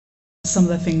Some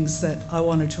of the things that I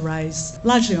wanted to raise,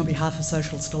 largely on behalf of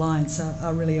Socialist Alliance,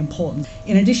 are really important.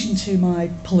 In addition to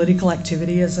my political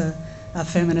activity as a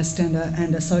feminist and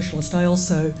a socialist, I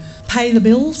also pay the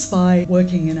bills by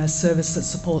working in a service that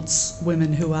supports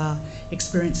women who are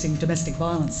experiencing domestic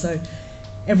violence. So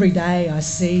every day I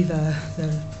see the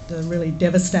really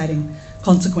devastating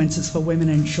consequences for women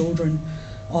and children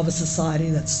of a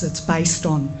society that's based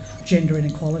on gender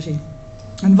inequality.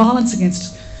 And violence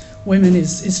against women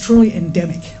is truly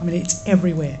endemic. I mean, it's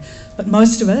everywhere. But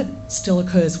most of it still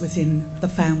occurs within the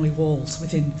family walls,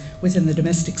 within the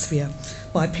domestic sphere,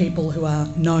 by people who are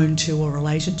known to or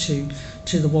related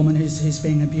to the woman who's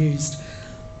being abused.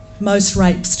 Most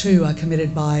rapes too are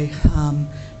committed by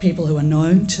people who are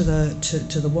known to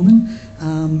the woman,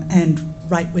 and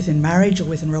rape within marriage or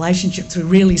within relationships who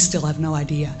really still have no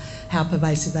idea how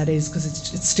pervasive that is, because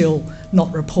it's still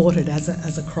not reported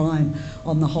as a crime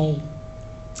on the whole.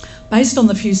 Based on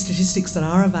the few statistics that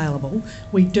are available,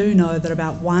 we do know that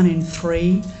about 1 in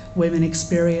 3 women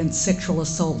experience sexual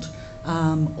assault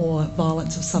or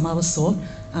violence of some other sort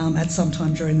at some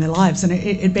time during their lives. And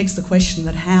it begs the question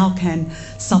that how can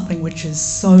something which is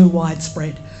so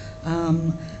widespread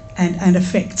and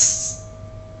affects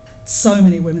so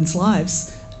many women's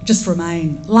lives just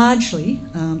remain largely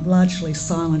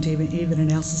silent even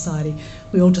in our society?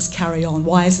 We all just carry on.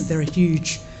 Why isn't there a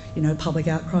huge public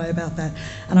outcry about that?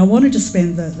 And I wanted to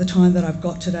spend the time that I've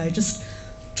got today just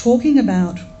talking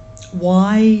about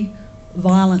why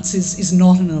violence is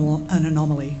not an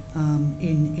anomaly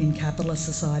in capitalist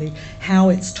society, how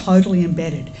it's totally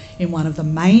embedded in one of the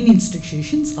main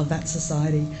institutions of that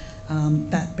society,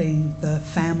 that being the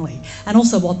family, and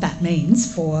also what that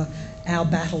means for our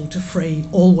battle to free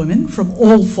all women from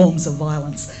all forms of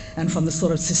violence and from the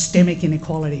sort of systemic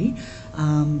inequality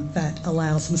that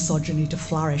allows misogyny to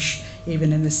flourish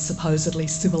even in this supposedly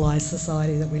civilised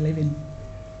society that we live in.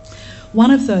 One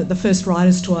of the first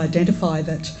writers to identify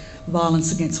that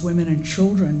violence against women and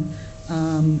children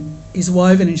is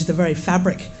woven into the very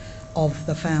fabric of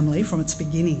the family from its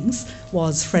beginnings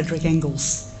was Friedrich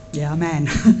Engels. Yeah, a man.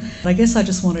 I guess I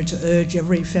just wanted to urge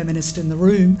every feminist in the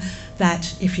room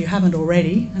that if you haven't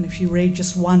already, and if you read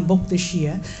just one book this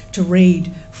year, to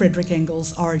read Friedrich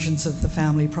Engels' Origins of the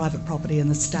Family, Private Property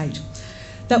and the State.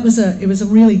 It was a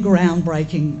really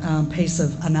groundbreaking piece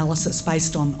of analysis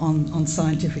based on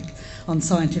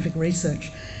scientific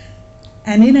research.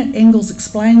 And in it, Engels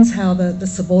explains how the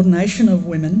subordination of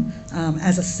women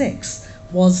as a sex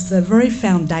was the very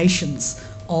foundations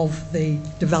of the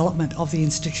development of the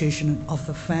institution of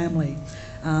the family.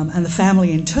 And the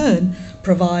family in turn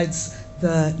provides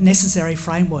the necessary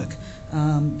framework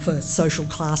for social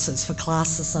classes, for class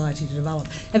society to develop,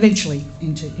 eventually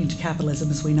into capitalism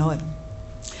as we know it.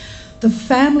 The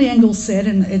family, Engels said,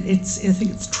 and I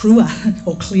think it's truer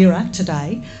or clearer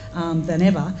today than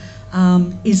ever,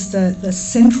 is the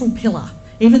central pillar.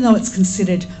 Even though it's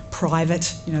considered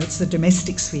private, it's the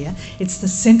domestic sphere, it's the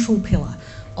central pillar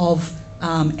of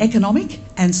economic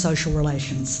and social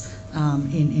relations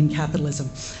in capitalism.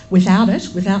 Without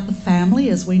the family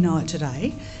as we know it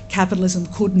today, capitalism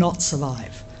could not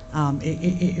survive.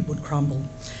 It would crumble.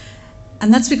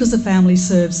 And that's because the family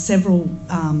serves several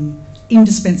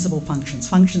indispensable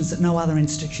functions that no other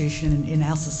institution in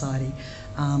our society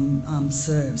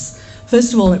serves.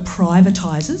 First of all, it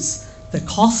privatises the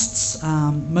costs,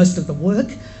 most of the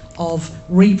work, of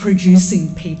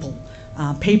reproducing people.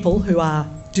 People who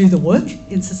do the work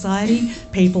in society,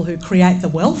 people who create the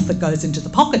wealth that goes into the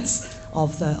pockets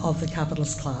of the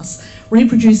capitalist class,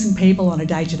 reproducing people on a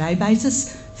day-to-day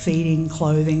basis, feeding,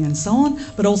 clothing and so on,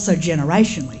 but also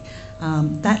generationally.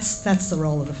 That's the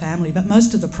role of the family. But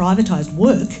most of the privatised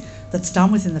work that's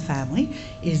done within the family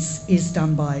is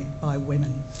done by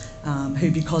women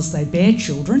who, because they bear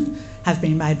children, have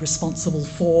been made responsible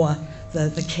for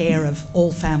the care of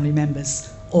all family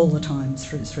members all the time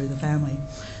through the family.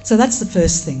 So that's the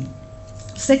first thing.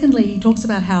 Secondly, he talks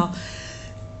about how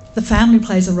the family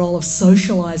plays a role of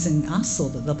socialising us, or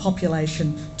the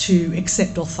population, to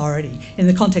accept authority. In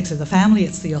the context of the family,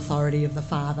 it's the authority of the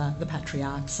father, the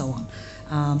patriarch, so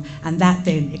on. And that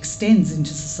then extends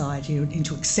into society,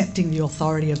 into accepting the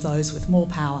authority of those with more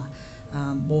power,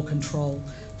 more control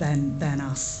than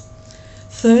us.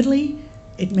 Thirdly,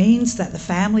 it means that the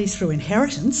family, through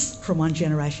inheritance from one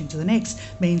generation to the next,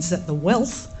 means that the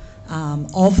wealth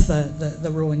of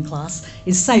the ruling class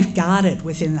is safeguarded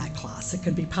within that class. It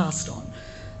can be passed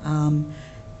on.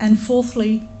 And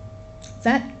fourthly,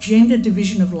 that gender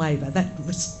division of labour, that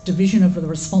division of the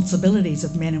responsibilities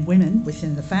of men and women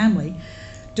within the family,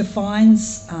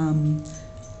 defines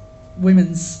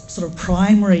women's sort of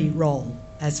primary role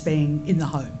as being in the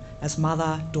home, as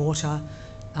mother, daughter,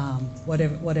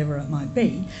 whatever it might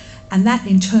be. And that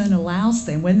in turn allows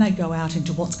them, when they go out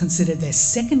into what's considered their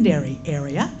secondary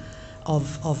area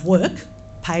of work,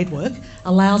 paid work,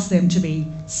 allows them to be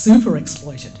super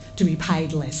exploited, to be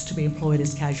paid less, to be employed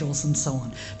as casuals and so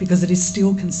on, because it is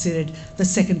still considered the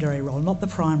secondary role, not the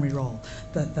primary role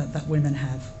that women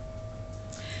have.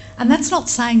 And that's not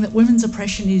saying that women's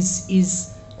oppression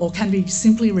is or can be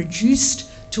simply reduced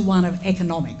to one of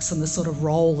economics and the sort of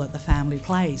role that the family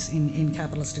plays in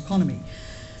capitalist economy.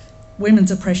 Women's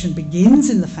oppression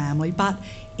begins in the family, but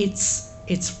it's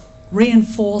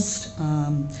reinforced,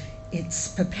 it's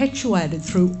perpetuated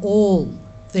through all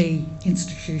the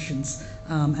institutions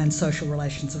and social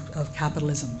relations of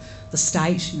capitalism. The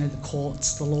state, the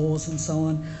courts, the laws and so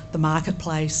on, the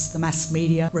marketplace, the mass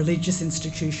media, religious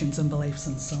institutions and beliefs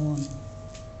and so on.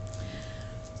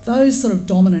 Those sort of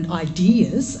dominant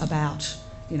ideas about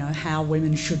how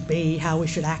women should be, how we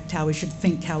should act, how we should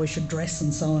think, how we should dress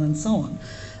and so on,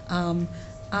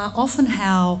 are often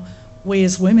how we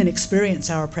as women experience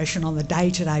our oppression on the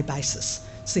day-to-day basis.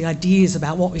 It's the ideas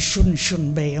about what we should and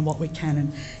shouldn't be and what we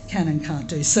can and can't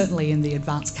do, certainly in the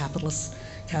advanced capitalist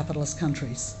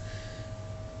countries.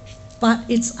 But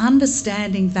it's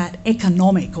understanding that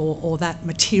economic or that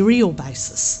material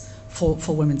basis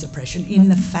for women's oppression in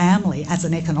the family as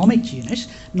an economic unit,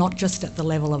 not just at the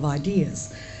level of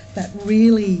ideas, that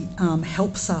really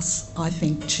helps us, I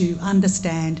think, to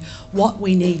understand what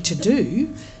we need to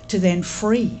do to then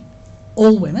free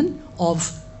all women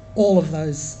of all of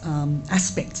those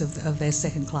aspects of their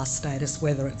second-class status,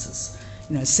 whether it's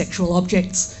as sexual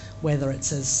objects, whether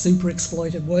it's as super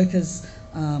exploited workers,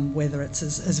 whether it's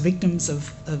as victims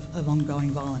of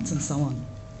ongoing violence and so on.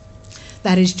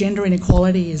 That is, gender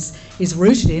inequality is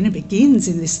rooted in, it begins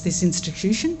in this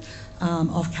institution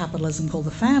of capitalism called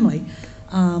the family,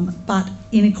 but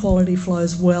inequality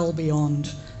flows well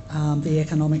beyond the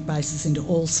economic basis into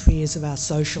all spheres of our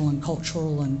social and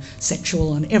cultural and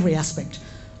sexual and every aspect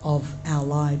of our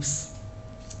lives.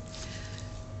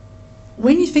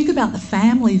 When you think about the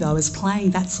family, though, as playing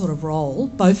that sort of role,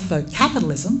 both for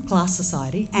capitalism, class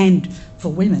society, and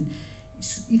for women,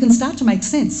 you can start to make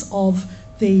sense of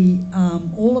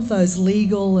all of those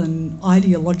legal and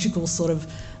ideological sort of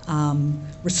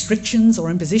restrictions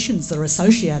or impositions that are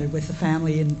associated with the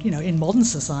family in modern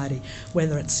society,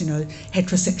 whether it's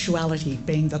heterosexuality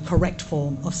being the correct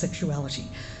form of sexuality,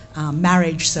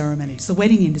 marriage ceremonies. The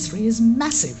wedding industry is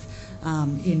massive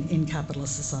in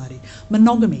capitalist society.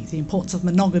 Monogamy, the importance of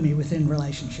monogamy within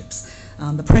relationships,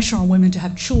 the pressure on women to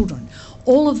have children.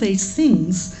 All of these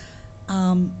things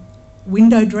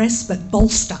window dress but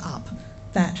bolster up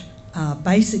that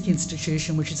basic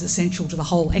institution which is essential to the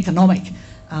whole economic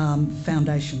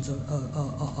foundations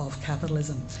of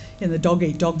capitalism. In the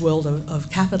dog-eat-dog world of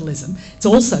capitalism, it's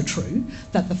also true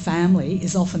that the family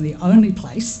is often the only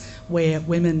place where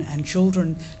women and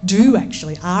children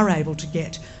are able to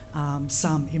get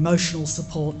some emotional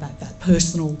support, that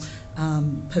personal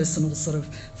sort of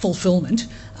fulfilment,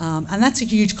 and that's a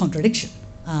huge contradiction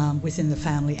within the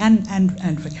family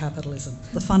and for capitalism.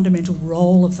 The fundamental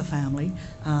role of the family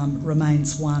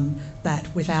remains one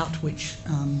that without which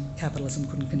capitalism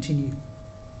couldn't continue.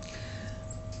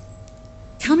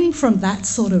 Coming from that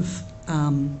sort of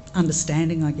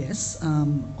understanding, I guess,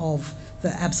 of the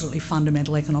absolutely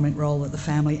fundamental economic role that the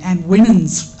family and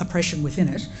women's oppression within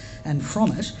it and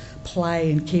from it play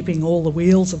in keeping all the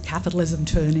wheels of capitalism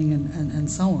turning and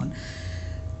so on,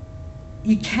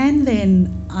 you can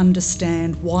then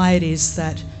understand why it is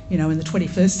that, in the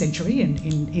 21st century,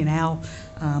 in our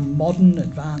modern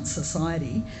advanced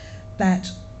society,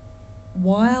 that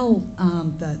while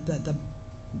the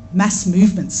mass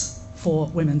movements for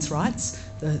women's rights,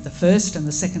 the first and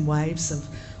the second waves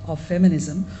of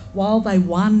feminism, while they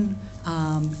won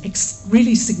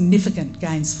really significant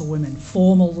gains for women,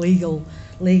 formal legal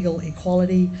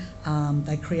equality,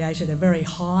 they created a very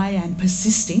high and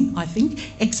persisting, I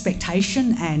think,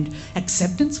 expectation and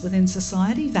acceptance within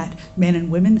society that men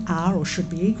and women are or should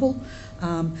be equal.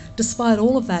 Despite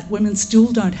all of that, women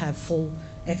still don't have full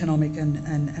economic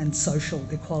and social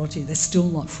equality. They're still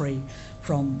not free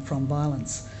from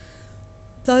violence.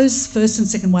 Those first and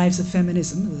second waves of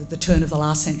feminism, the turn of the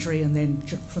last century and then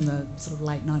from the sort of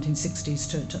late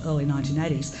 1960s to early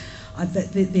 1980s,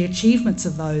 the achievements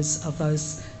of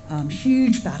those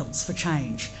huge battles for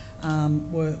change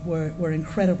were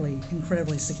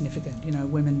incredibly significant.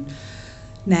 Women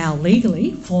now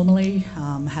legally, formally,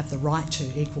 have the right to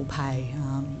equal pay,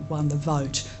 won the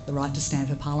vote, the right to stand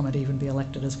for Parliament, even be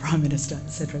elected as Prime Minister,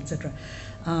 etc., etc.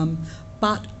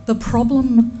 But the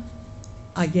problem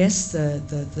I guess the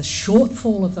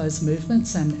shortfall of those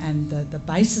movements and the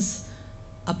basis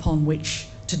upon which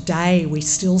today we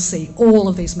still see all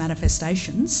of these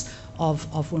manifestations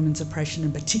of women's oppression,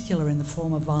 in particular in the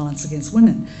form of violence against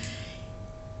women,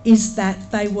 is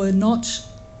that they were not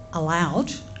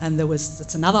allowed, and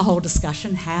it's another whole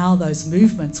discussion how those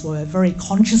movements were very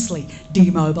consciously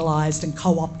demobilised and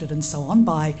co-opted and so on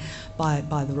by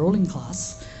the ruling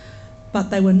class, but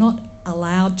they were not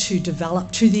allowed to develop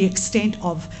to the extent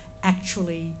of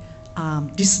actually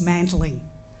dismantling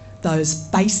those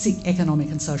basic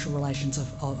economic and social relations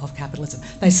of capitalism.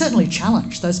 They certainly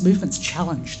challenged, those movements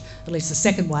challenged, at least the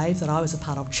second wave that I was a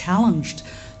part of, challenged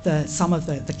some of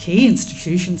the key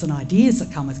institutions and ideas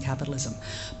that come with capitalism.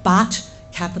 But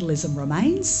capitalism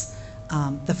remains,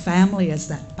 the family as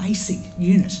that basic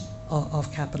unit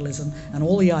of capitalism, and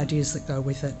all the ideas that go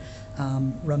with it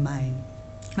remain.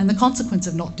 And the consequence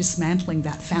of not dismantling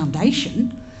that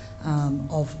foundation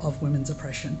of women's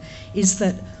oppression is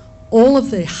that all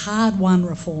of the hard-won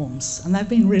reforms, and they've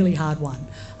been really hard-won,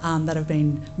 that have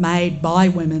been made by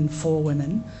women for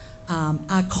women,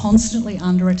 are constantly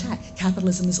under attack.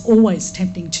 Capitalism is always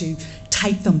attempting to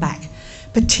take them back,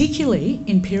 particularly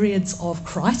in periods of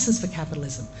crisis for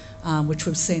capitalism, which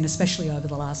we've seen especially over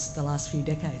the last few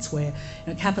decades, where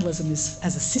capitalism is,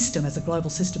 as a system, as a global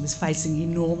system, is facing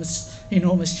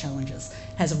enormous challenges,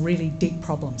 has really deep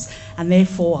problems, and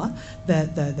therefore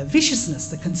the viciousness,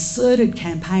 the concerted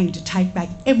campaign to take back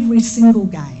every single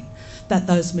gain that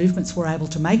those movements were able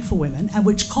to make for women, and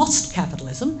which cost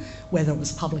capitalism, whether it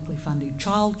was publicly funded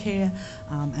childcare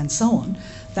and so on,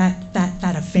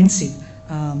 that offensive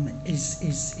is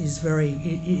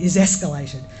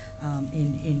escalated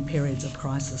in periods of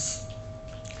crisis.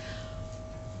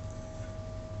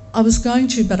 I was going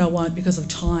to, but I won't because of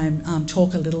time,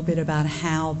 talk a little bit about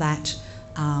how that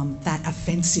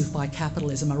offensive by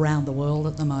capitalism around the world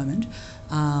at the moment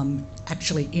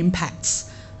actually impacts.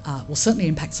 Certainly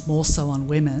impacts more so on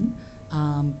women,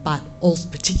 but also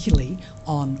particularly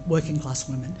on working class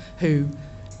women who,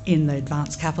 in the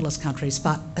advanced capitalist countries,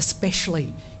 but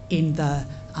especially in the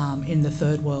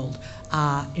third world,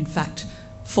 are in fact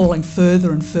falling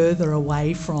further and further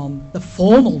away from the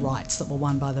formal rights that were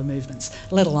won by the movements,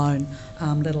 let alone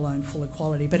full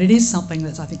equality. But it is something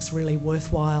that I think is really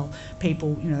worthwhile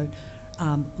people,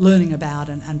 learning about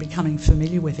and becoming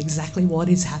familiar with exactly what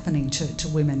is happening to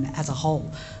women as a whole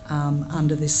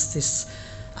under this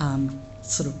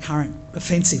sort of current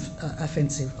offensive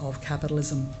of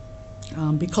capitalism,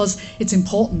 because it's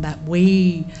important that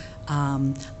we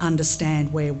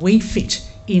understand where we fit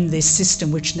in this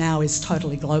system, which now is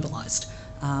totally globalised,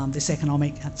 this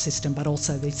economic system, but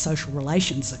also the social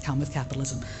relations that come with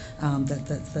capitalism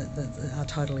that are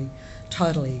totally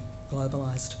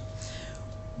globalised.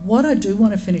 What I do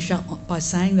want to finish up by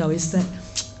saying, though, is that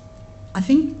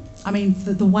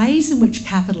the ways in which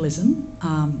capitalism,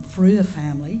 through the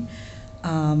family,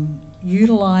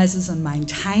 utilises and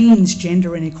maintains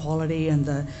gender inequality and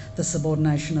the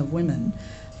subordination of women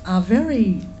are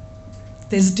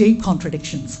there's deep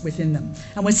contradictions within them.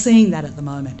 And we're seeing that at the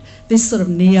moment. This sort of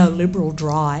neoliberal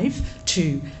drive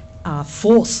to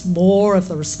force more of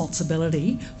the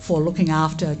responsibility for looking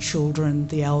after children,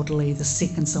 the elderly, the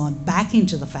sick and so on back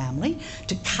into the family,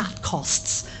 to cut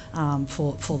costs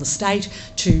for the state,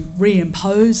 to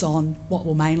reimpose on what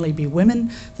will mainly be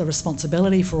women the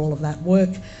responsibility for all of that work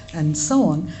and so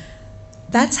on.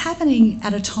 That's happening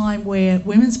at a time where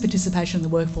women's participation in the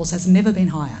workforce has never been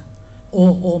higher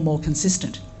or more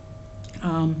consistent.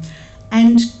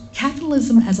 And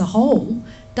capitalism as a whole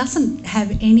doesn't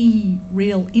have any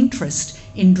real interest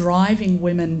in driving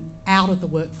women out of the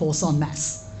workforce en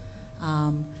masse.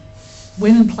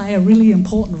 Women play a really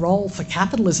important role for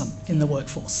capitalism in the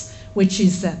workforce, which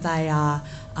is that they are,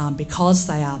 because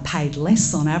they are paid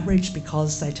less on average,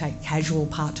 because they take casual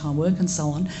part-time work and so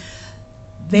on,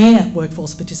 their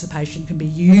workforce participation can be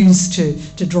used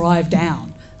to drive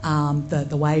down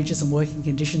the wages and working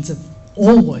conditions of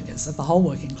all workers, of the whole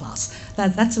working class.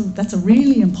 That's a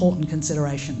really important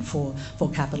consideration for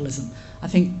capitalism. I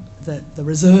think that the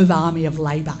reserve army of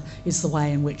labour is the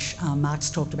way in which Marx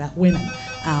talked about women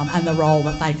and the role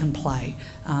that they can play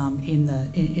in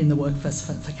the workforce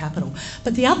for capital.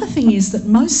 But the other thing is that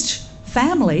most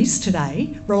families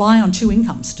today rely on two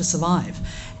incomes to survive.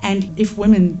 And if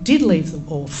women did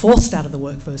leave or forced out of the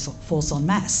workforce en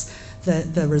masse,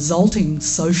 the resulting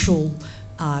social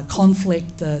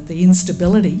conflict, the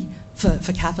instability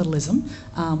for capitalism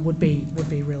would be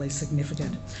really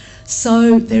significant.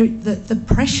 So the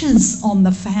pressures on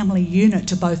the family unit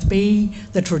to both be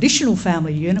the traditional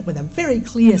family unit with a very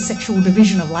clear sexual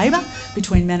division of labour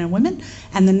between men and women,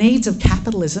 and the needs of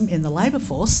capitalism in the labour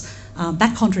force,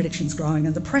 that contradiction's growing,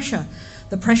 and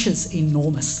the pressure's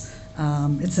enormous.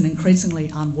 It's an increasingly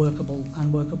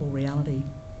unworkable reality.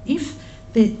 If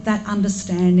that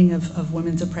understanding of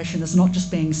women's oppression as not just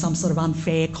being some sort of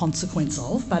unfair consequence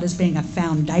of, but as being a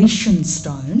foundation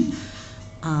stone,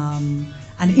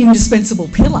 an indispensable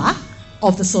pillar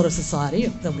of the sort of society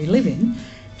that we live in,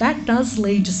 that does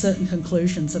lead to certain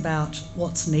conclusions about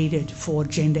what's needed for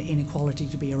gender inequality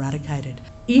to be eradicated.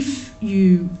 If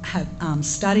you have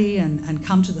study and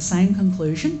come to the same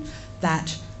conclusion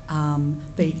that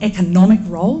the economic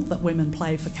role that women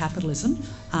play for capitalism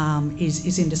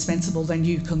is indispensable, then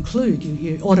you conclude,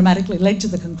 you automatically led to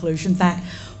the conclusion that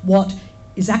what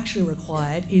is actually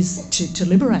required is to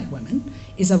liberate women,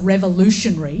 is a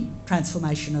revolutionary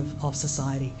transformation of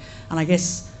society. And I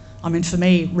guess, I mean, for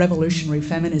me, revolutionary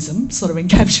feminism sort of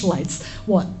encapsulates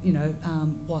what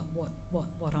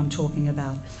I'm talking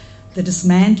about. The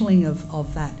dismantling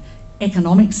of that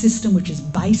economic system which is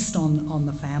based on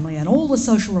the family and all the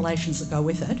social relations that go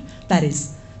with it, that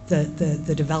is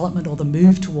the development or the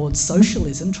move towards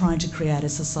socialism, trying to create a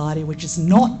society which is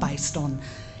not based on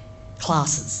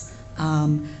classes.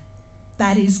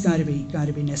 That is going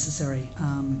to be necessary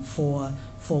for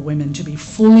women to be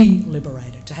fully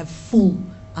liberated, to have full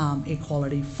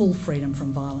equality, full freedom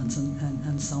from violence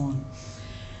and so on.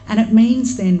 And it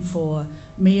means then for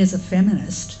me as a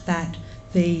feminist that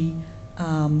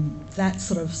that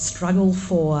sort of struggle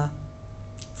for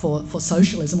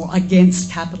socialism or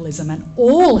against capitalism and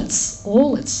all its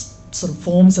sort of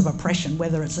forms of oppression,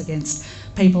 whether it's against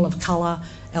people of colour,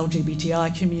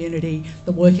 LGBTI community,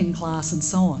 the working class and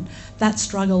so on, that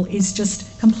struggle is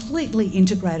just completely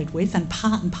integrated with and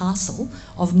part and parcel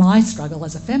of my struggle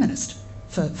as a feminist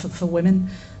for women,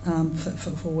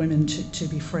 for women to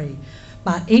be free.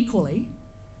 But equally,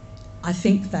 I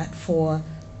think that for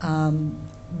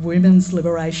women's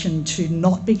liberation to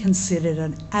not be considered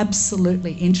an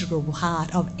absolutely integral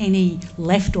part of any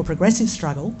left or progressive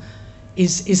struggle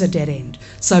is a dead end.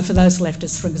 So for those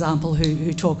leftists, for example,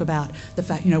 who talk about the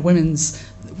fact, women's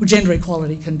gender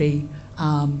equality can be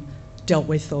dealt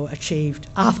with or achieved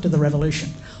after the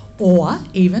revolution, or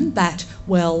even that,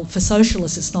 well, for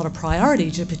socialists it's not a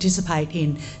priority to participate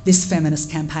in this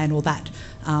feminist campaign or that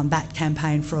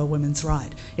campaign for a women's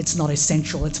right. It's not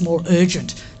essential. It's more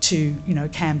urgent to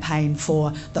campaign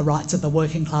for the rights of the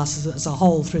working classes as a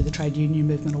whole through the trade union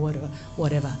movement or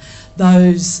whatever.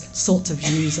 Those sorts of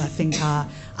views, I think, are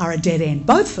a dead end,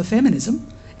 both for feminism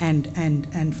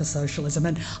and for socialism.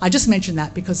 And I just mention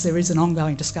that because there is an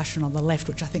ongoing discussion on the left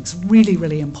which I think is really,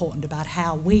 really important about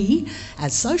how we,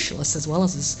 as socialists as well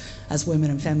as women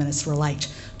and feminists, relate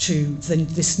to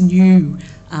this new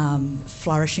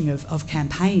flourishing of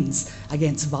campaigns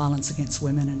against violence against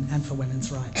women and for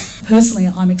women's rights. Personally,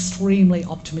 I'm extremely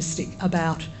optimistic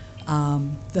about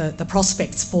the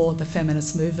prospects for the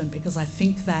feminist movement, because I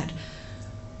think that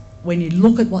when you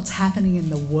look at what's happening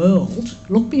in the world,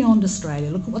 look beyond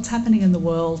Australia, look at what's happening in the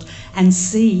world and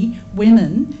see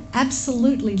women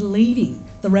absolutely leading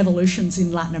the revolutions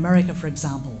in Latin America, for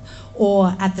example,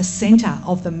 or at the centre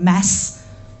of the mass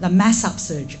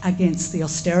upsurge against the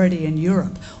austerity in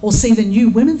Europe, or see the new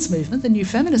women's movement, the new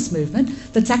feminist movement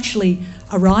that's actually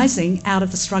arising out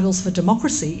of the struggles for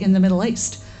democracy in the Middle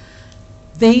East.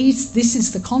 This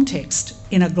is the context.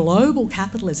 In a global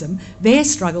capitalism, their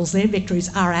struggles, their victories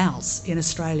are ours in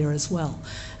Australia as well.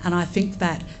 And I think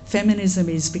that feminism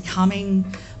is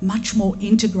becoming much more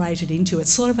integrated into it,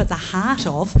 sort of at the heart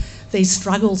of these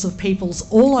struggles of peoples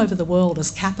all over the world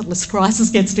as capitalist crisis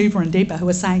gets deeper and deeper, who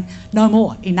are saying no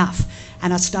more, enough,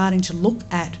 and are starting to look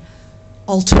at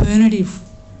alternative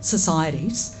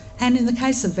societies. And in the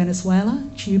case of Venezuela,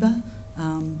 Cuba,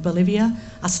 Bolivia,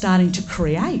 are starting to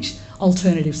create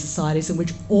alternative societies in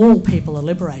which all people are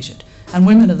liberated, and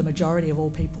women are the majority of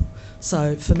all people.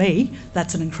 So for me,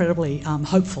 that's an incredibly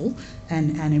hopeful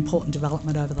and important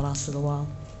development over the last little while.